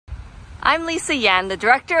I'm Lisa Yan, the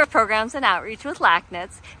Director of Programs and Outreach with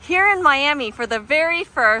NANETS, here in Miami for the very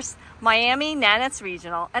first Miami NANETS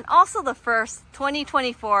Regional and also the first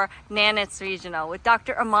 2024 NANETS Regional with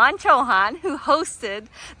Dr. Aman Chauhan, who hosted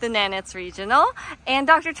the NANETS Regional. And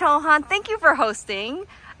Dr. Chauhan, thank you for hosting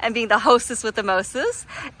and being the hostess with the mostest.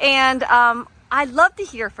 And I'd love to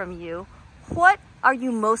hear from you. What are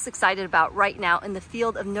you most excited about right now in the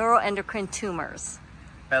field of neuroendocrine tumors?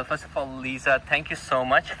 Well, first of all, Lisa, thank you so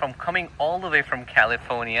much for coming all the way from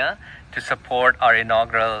California to support our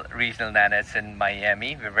inaugural regional NANETS in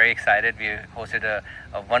Miami. We're very excited. We hosted a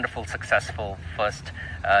wonderful, successful first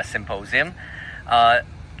symposium.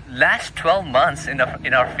 Last 12 months in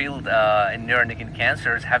our field in neuroendocrine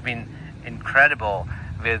cancers have been incredible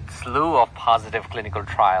with slew of positive clinical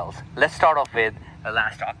trials. Let's start off with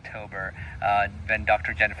last October when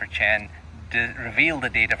Dr. Jennifer Chan revealed the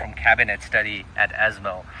data from cabinet study at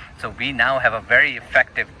ESMO. So we now have a very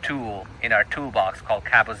effective tool in our toolbox called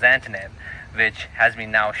cabozantinib, which has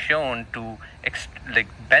been now shown to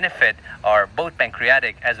benefit our both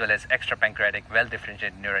pancreatic as well as extrapancreatic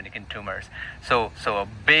well-differentiated neuroendocrine tumors. So a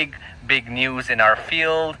big news in our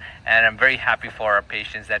field, and I'm very happy for our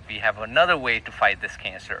patients that we have another way to fight this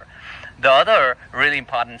cancer. The other really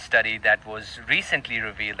important study that was recently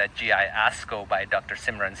revealed at GI ASCO by Dr.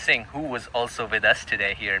 Simran Singh, who was also with us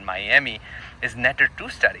today here in Miami, is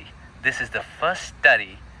NETTER-2 study. This is the first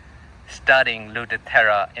study studying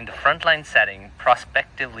Lutathera in the frontline setting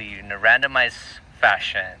prospectively in a randomized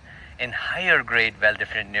fashion in higher grade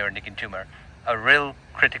well-differentiated neuroendocrine tumor, a real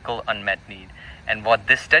critical unmet need. And what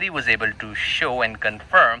this study was able to show and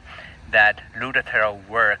confirm that Lutathera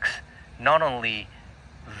works not only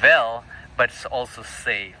well, but it's also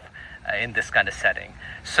safe in this kind of setting.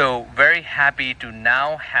 So very happy to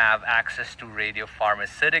now have access to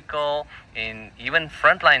radiopharmaceutical in even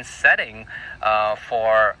frontline setting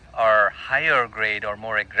for our higher grade or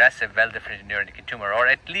more aggressive well-differentiated neuroendocrine tumor, or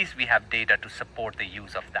at least we have data to support the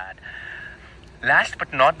use of that. Last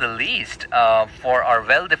but not the least, for our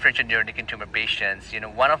well-differentiated neuroendocrine tumor patients,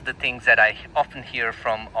 one of the things that I often hear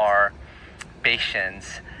from our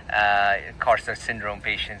patients, carcinoid syndrome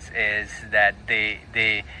patients, is that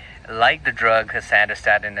they like the drug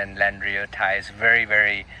sandostatin and lanreotide,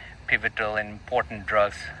 very pivotal and important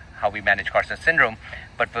drugs how we manage carcinoid syndrome,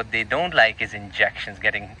 but what they don't like is injections,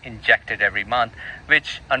 getting injected every month,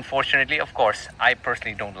 which unfortunately, of course, I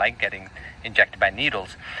personally don't like getting injected by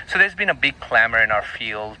needles. So there's been a big clamor in our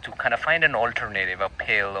field to kind of find an alternative, a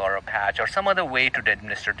pill or a patch or some other way to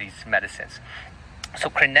administer these medicines. So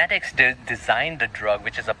Crinetics designed the drug,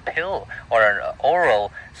 which is a pill or an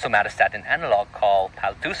oral somatostatin analog called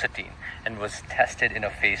paltusotine, and was tested in a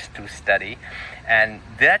phase 2 study. And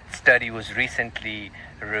that study was recently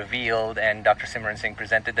revealed, and Dr. Simran Singh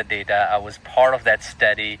presented the data. I was part of that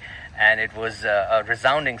study, and it was a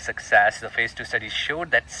resounding success. The phase 2 study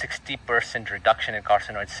showed that 60% reduction in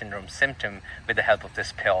carcinoid syndrome symptom with the help of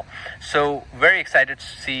this pill. So very excited to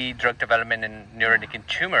see drug development in neuroendocrine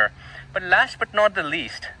tumor. But last but not the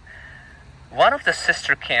least, one of the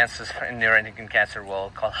sister cancers in neuroendocrine cancer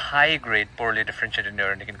world called high-grade poorly differentiated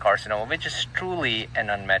neuroendocrine carcinoma, which is truly an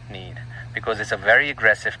unmet need because it's a very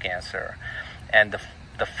aggressive cancer, and the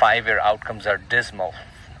 5-year outcomes are dismal.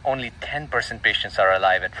 Only 10% patients are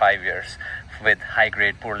alive at 5 years with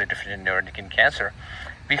high-grade poorly differentiated neuroendocrine cancer.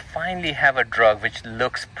 We finally have a drug which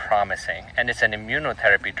looks promising, and it's an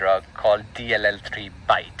immunotherapy drug called DLL3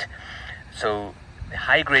 BiTE. So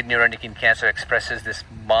high-grade neuroendocrine cancer expresses this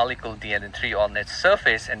molecule DLL3 on its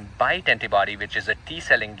surface, and BiTE antibody, which is a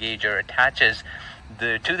T-cell engager, attaches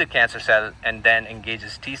to the cancer cell and then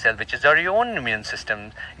engages T-cell, which is our own immune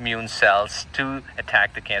cells, to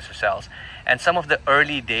attack the cancer cells. And some of the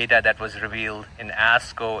early data that was revealed in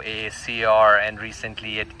ASCO, AACR, and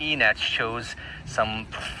recently at NANETS shows some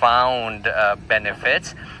profound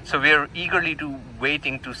benefits. So we are eagerly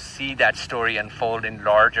waiting to see that story unfold in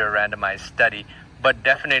larger randomized study, but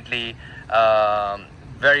definitely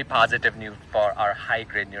very positive news for our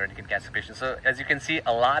high-grade neuroendocrine cancer patients. So as you can see,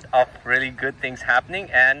 a lot of really good things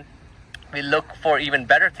happening, and we look for even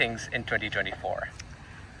better things in 2024.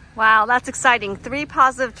 Wow, that's exciting. 3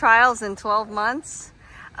 positive trials in 12 months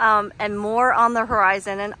and more on the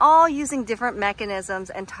horizon, and all using different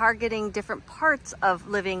mechanisms and targeting different parts of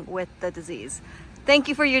living with the disease. Thank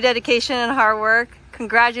you for your dedication and hard work.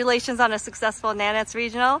 Congratulations on a successful NANETS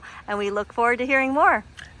Regional, and we look forward to hearing more.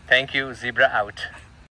 Thank you. Zebra out.